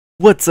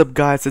What's up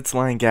guys, it's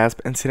Lion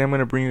Gasp, and today I'm going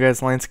to bring you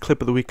guys Lion's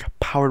Clip of the Week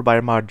powered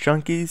by Mod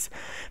Junkies.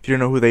 If you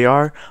don't know who they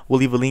are, we'll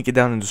leave a link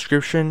down in the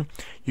description.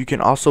 You can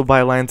also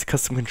buy Lion's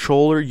custom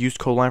controller, use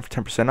code LION for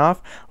 10%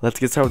 off. Let's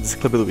get started with this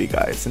Clip of the Week,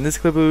 guys. In this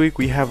Clip of the Week,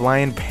 we have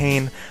Lion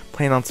Payne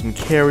playing on some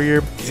carrier.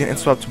 He's going to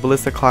swap to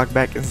Ballista, clock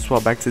back, instant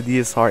swap back to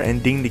DSR,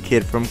 and ding the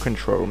kid from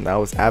control room. That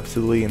was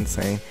absolutely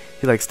insane.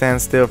 He like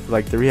stands still for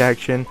like the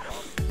reaction.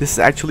 This is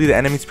actually the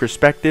enemy's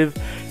perspective.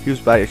 He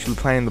was actually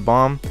planning the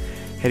bomb,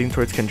 heading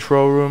towards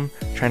control room,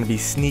 trying to be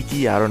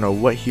sneaky. I don't know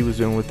what he was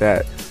doing with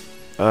that.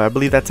 I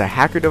believe that's a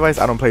hacker device.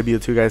 I don't play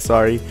BO2, guys,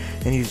 sorry.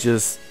 And he's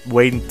just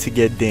waiting to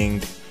get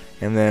dinged,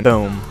 and then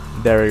boom,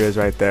 there he goes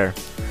right there.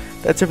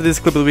 That's it for this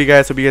clip of the week,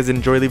 guys. Hope you guys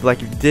enjoyed. Leave a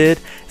like if you did.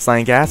 It's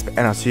Lion Gasp,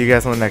 and I'll see you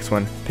guys on the next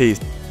one. Peace.